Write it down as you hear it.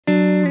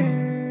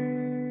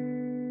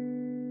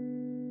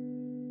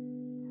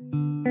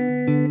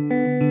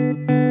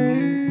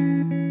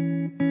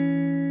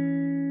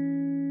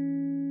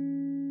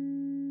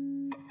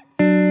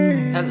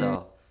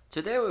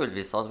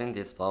be solving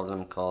this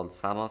problem called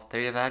sum of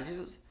three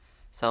values.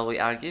 So we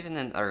are given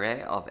an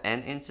array of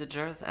n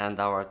integers and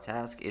our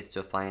task is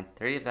to find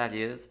three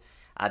values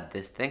at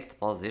distinct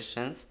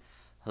positions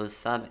whose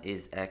sum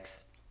is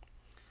x.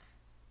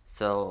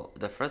 So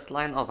the first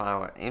line of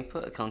our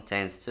input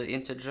contains two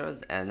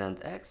integers n and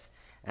x,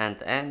 and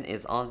n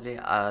is only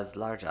as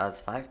large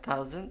as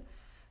 5000,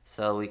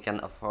 so we can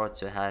afford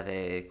to have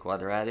a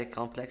quadratic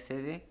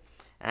complexity,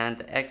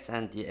 and x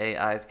and the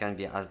ai's can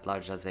be as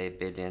large as a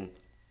billion.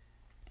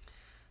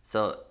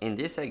 So in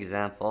this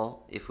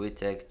example, if we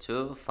take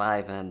 2,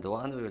 5, and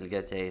 1, we will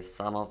get a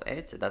sum of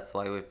 8. That's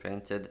why we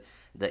printed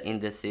the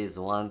indices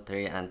 1,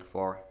 3, and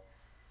 4.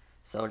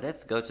 So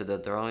let's go to the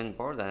drawing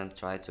board and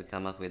try to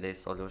come up with a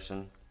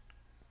solution.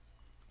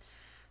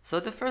 So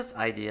the first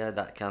idea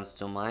that comes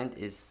to mind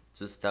is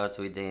to start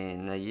with a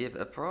naive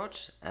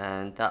approach,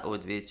 and that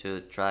would be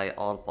to try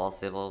all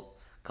possible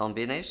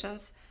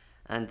combinations,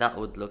 and that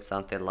would look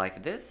something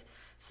like this.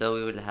 So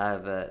we will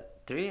have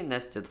three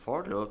nested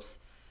for loops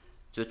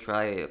to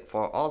try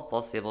for all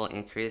possible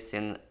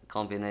increasing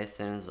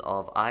combinations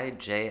of I,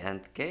 j,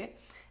 and k,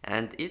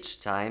 and each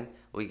time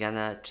we're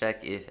gonna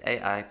check if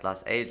ai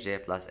plus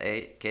aj plus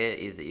ak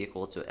is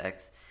equal to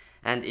x,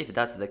 and if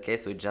that's the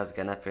case we're just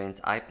gonna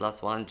print I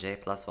plus 1, j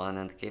plus 1,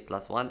 and k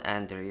plus 1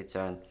 and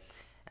return.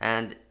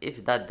 And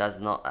if that does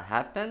not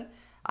happen,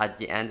 at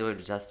the end we'll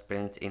just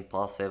print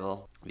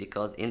impossible,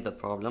 because in the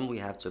problem we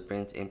have to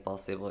print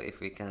impossible if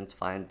we can't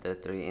find the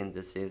three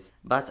indices.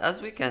 But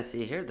as we can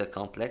see here, the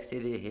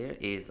complexity here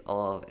is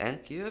of n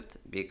cubed,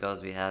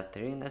 because we have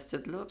three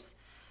nested loops,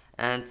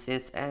 and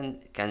since n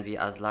can be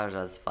as large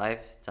as 5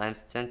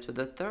 times 10 to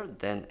the third,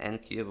 then n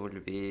cubed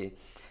will be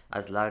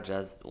as large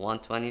as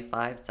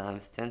 125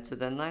 times 10 to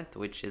the ninth,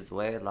 which is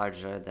way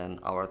larger than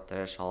our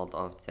threshold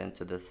of 10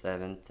 to the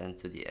 7th, 10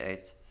 to the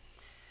 8th.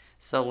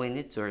 So we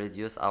need to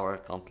reduce our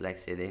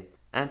complexity.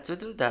 And to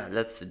do that,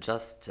 let's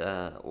just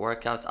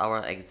work out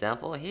our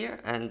example here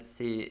and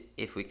see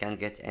if we can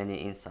get any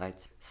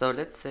insight. So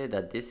let's say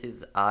that this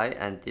is I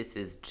and this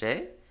is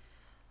j.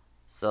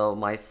 So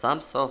my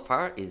sum so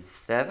far is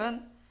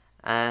 7,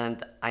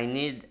 and I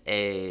need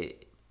a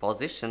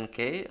position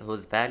k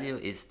whose value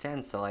is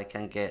 10, so I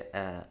can get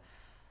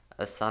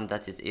a sum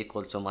that is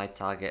equal to my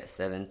target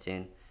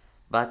 17.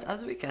 But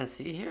as we can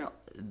see here,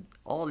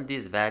 all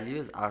these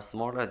values are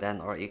smaller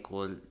than or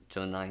equal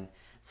to 9.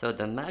 So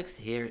the max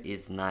here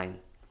is 9.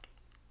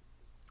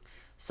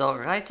 So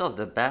right off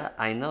the bat,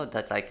 I know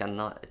that I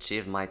cannot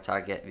achieve my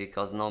target,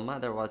 because no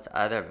matter what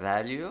other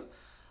value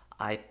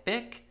I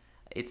pick,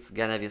 it's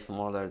gonna be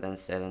smaller than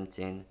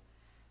 17.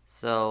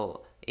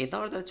 So in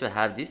order to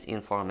have this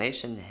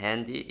information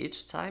handy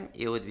each time,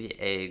 it would be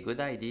a good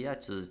idea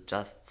to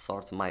just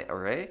sort my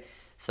array,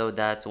 so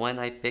that when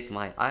I pick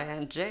my I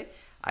and j,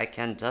 I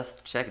can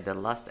just check the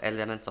last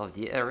element of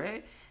the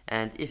array,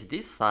 and if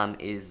this sum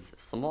is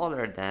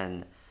smaller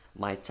than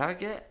my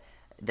target,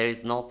 there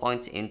is no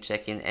point in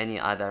checking any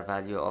other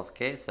value of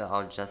k, so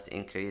I'll just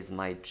increase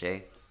my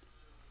j.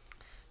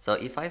 So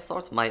if I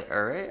sort my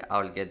array,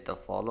 I'll get the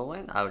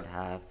following. I will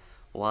have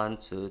 1,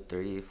 2,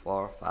 3,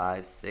 4,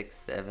 5, 6,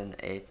 7,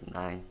 8,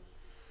 9.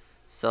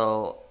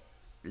 So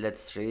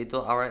let's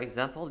redo our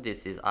example.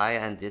 This is I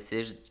and this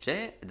is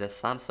j. The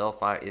sum so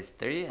far is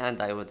 3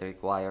 and I would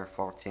require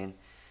 14.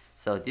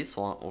 So this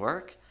won't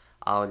work.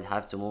 I will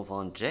have to move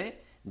on j.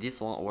 This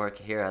won't work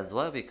here as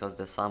well, because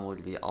the sum will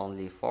be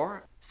only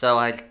 4. So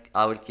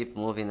I will keep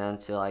moving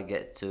until I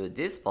get to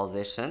this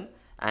position,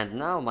 and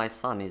now my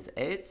sum is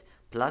 8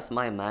 plus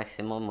my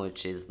maximum,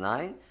 which is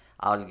 9.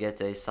 I'll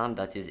get a sum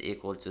that is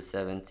equal to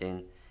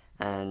 17,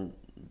 and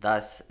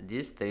thus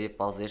these three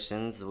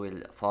positions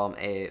will form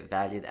a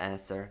valid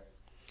answer.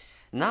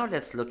 Now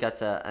let's look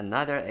at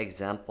another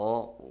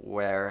example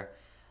where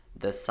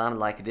the sum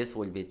like this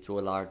will be too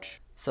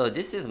large. So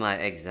this is my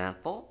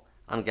example.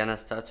 I'm gonna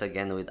start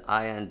again with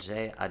I and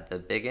j at the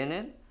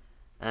beginning,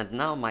 and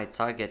now my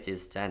target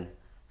is 10.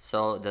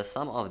 So the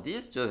sum of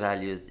these two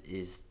values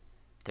is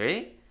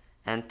 3,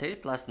 and 3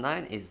 plus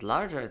 9 is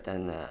larger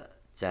than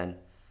 10.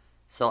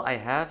 So I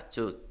have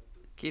to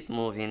keep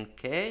moving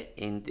k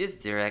in this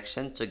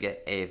direction to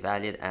get a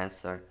valid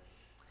answer.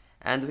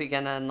 And we're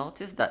gonna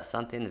notice that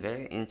something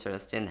very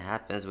interesting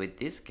happens with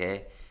this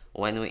k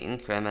when we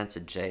increment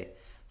j.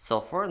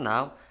 So for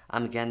now,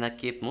 I'm gonna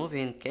keep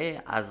moving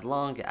k as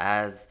long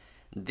as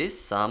this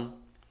sum,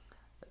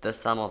 the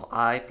sum of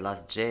I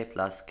plus j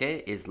plus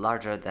k, is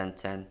larger than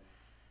 10.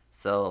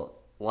 So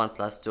 1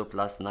 plus 2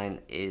 plus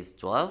 9 is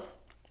 12.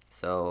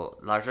 So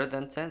larger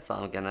than 10, so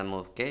I'm gonna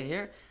move k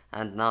here,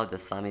 and now the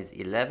sum is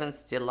 11,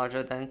 still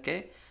larger than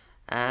k,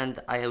 and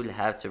I will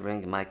have to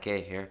bring my k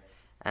here.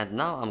 And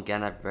now I'm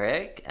gonna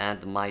break,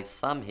 and my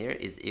sum here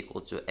is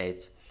equal to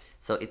 8.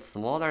 So it's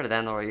smaller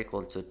than or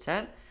equal to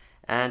 10,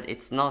 and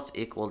it's not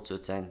equal to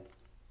 10.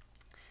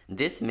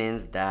 This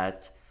means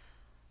that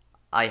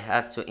I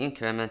have to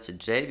increment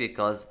j,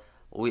 because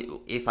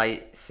if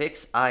I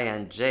fix I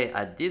and j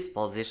at this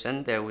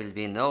position, there will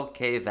be no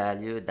k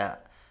value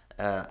that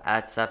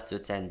adds up to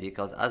 10,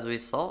 because as we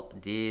saw,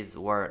 these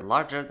were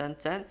larger than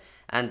 10,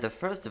 and the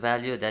first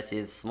value that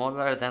is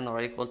smaller than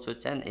or equal to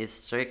 10 is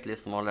strictly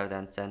smaller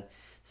than 10.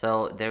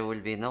 So there will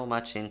be no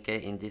match in k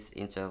in this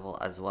interval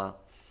as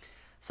well.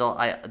 So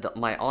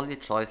my only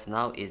choice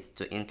now is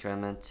to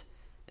increment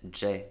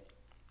j.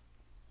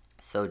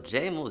 So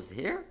j moves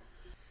here.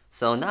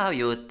 So now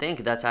you would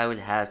think that I will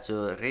have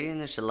to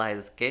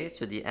reinitialize k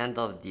to the end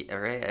of the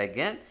array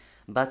again,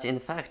 but in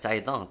fact I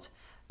don't.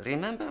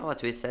 Remember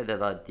what we said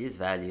about these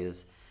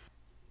values.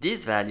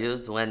 These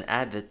values, when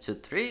added to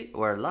 3,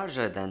 were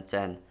larger than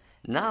 10.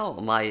 Now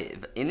my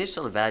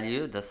initial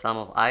value, the sum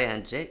of I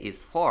and j,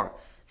 is 4.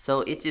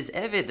 So it is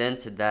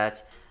evident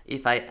that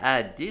if I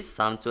add this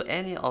sum to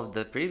any of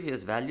the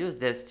previous values,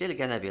 they're still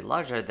gonna be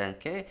larger than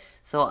k,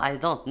 so I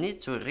don't need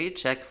to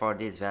recheck for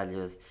these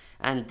values.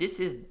 And this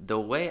is the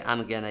way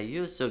I'm gonna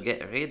use to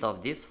get rid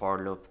of this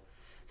for loop.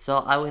 So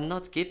I will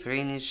not keep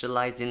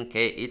reinitializing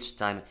k each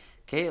time.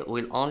 K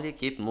will only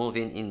keep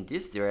moving in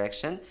this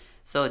direction.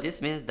 So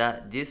this means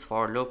that this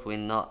for loop will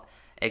not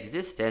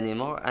exist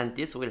anymore, and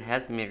this will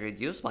help me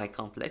reduce my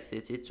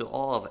complexity to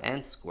O of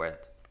n squared.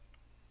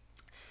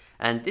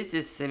 And this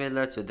is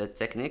similar to the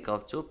technique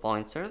of two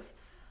pointers,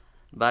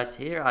 but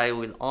here I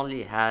will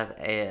only have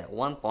a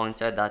one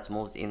pointer that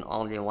moves in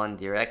only one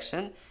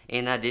direction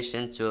in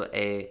addition to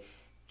a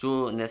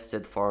two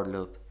nested for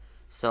loop.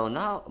 So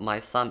now my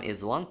sum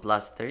is 1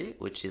 plus 3,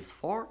 which is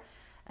 4,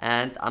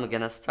 and I'm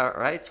gonna start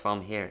right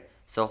from here.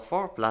 So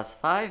 4 plus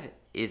 5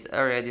 is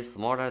already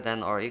smaller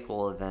than or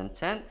equal than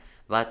 10,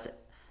 but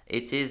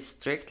it is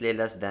strictly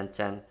less than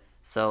 10.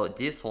 So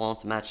this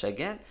won't match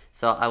again,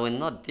 so I will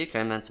not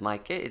decrement my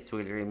k, it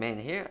will remain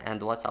here,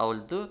 and what I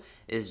will do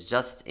is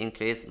just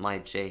increase my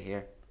j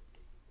here.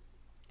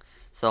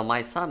 So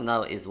my sum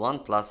now is 1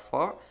 plus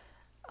 4,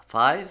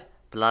 5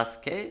 plus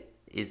k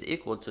is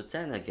equal to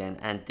 10 again,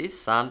 and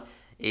this sum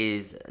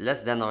is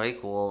less than or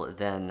equal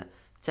than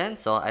 10,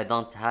 so I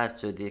don't have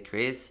to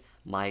decrease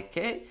my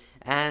k,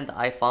 and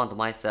I found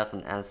myself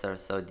an answer,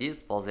 so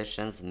these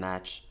positions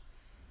match.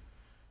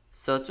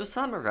 So to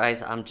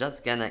summarize, I'm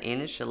just gonna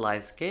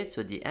initialize k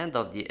to the end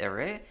of the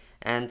array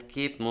and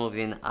keep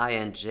moving I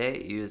and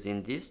j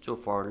using these two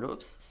for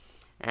loops,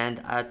 and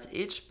at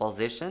each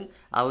position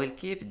I will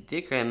keep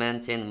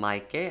decrementing my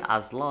k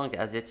as long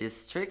as it is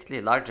strictly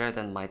larger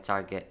than my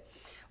target.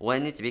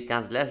 When it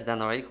becomes less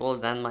than or equal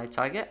than my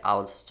target, I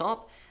will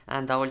stop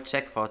and I will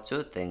check for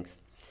two things.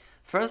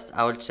 First,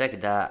 I will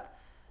check that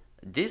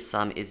this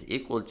sum is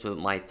equal to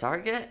my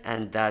target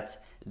and that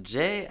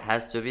j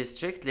has to be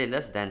strictly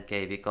less than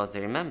k, because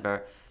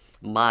remember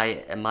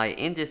my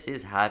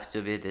indices have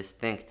to be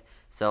distinct.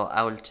 So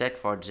I will check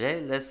for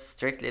j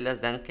strictly less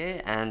than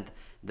k, and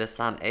the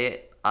sum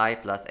ai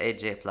plus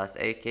aj plus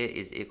ak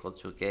is equal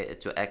to k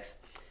to x.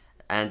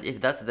 And if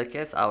that's the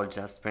case, I will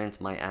just print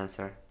my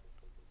answer.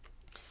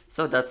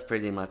 So that's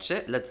pretty much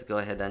it. Let's go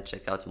ahead and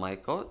check out my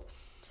code.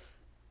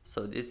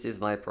 So this is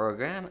my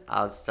program.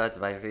 I'll start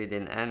by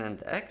reading n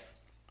and x.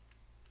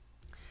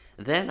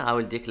 Then I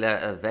will declare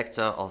a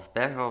vector of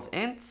pair of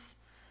ints,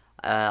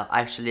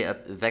 actually a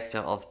vector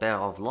of pair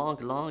of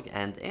long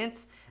and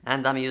ints,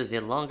 and I'm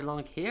using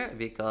long here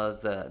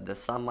because the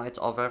sum might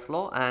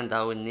overflow and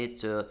I will need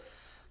to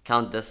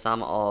count the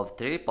sum of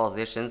 3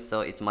 positions,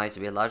 so it might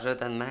be larger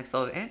than max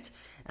of int,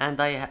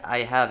 and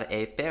I have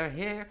a pair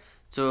here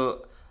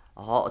to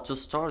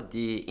store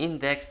the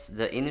index,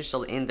 the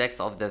initial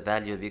index of the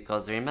value,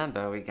 because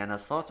remember we're gonna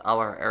sort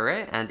our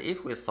array, and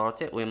if we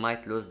sort it we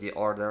might lose the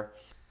order.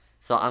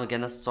 So I'm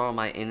gonna store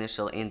my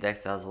initial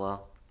index as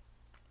well.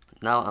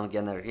 Now I'm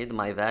gonna read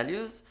my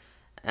values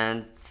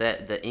and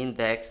set the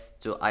index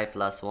to I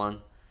plus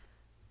 1.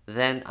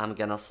 Then I'm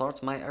gonna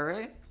sort my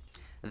array.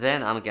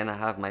 Then I'm gonna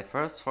have my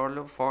first for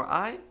loop for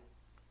I,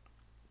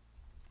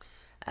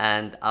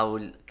 and I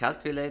will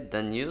calculate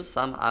the new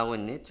sum I will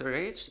need to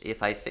reach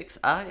if I fix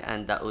I,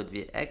 and that would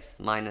be x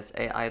minus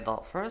ai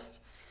dot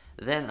first.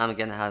 Then I'm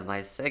gonna have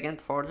my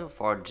second for loop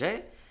for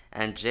j,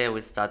 and j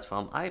will start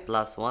from I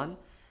plus 1,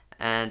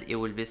 and it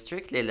will be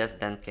strictly less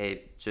than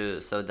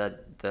k2 so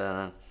that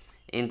the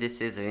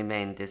indices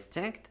remain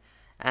distinct,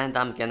 and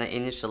I'm gonna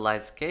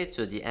initialize k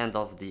to the end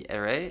of the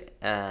array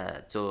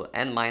to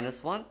n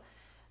minus 1,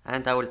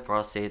 and I will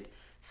proceed.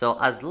 So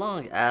as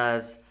long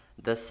as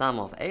the sum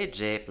of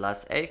aj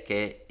plus ak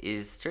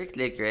is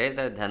strictly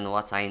greater than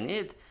what I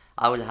need,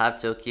 I will have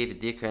to keep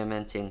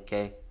decrementing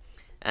k.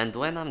 And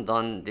when I'm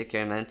done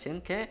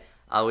decrementing k,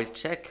 I will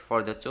check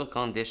for the two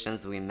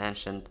conditions we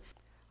mentioned.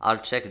 I'll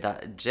check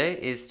that j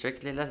is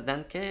strictly less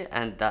than k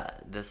and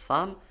that the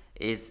sum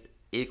is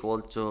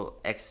equal to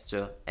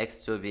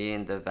x2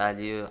 being the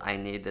value I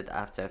needed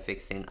after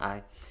fixing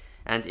I.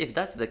 And if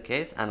that's the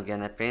case, I'm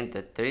gonna print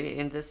the 3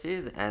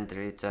 indices and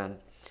return.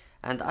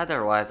 And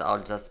otherwise,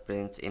 I'll just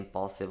print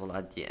impossible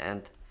at the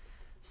end.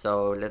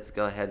 So let's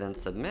go ahead and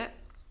submit.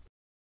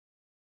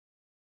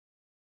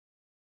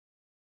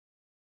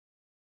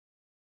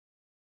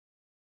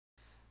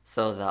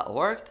 So that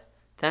worked.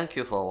 Thank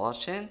you for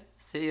watching.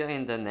 See you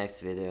in the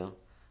next video.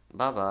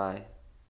 Bye bye.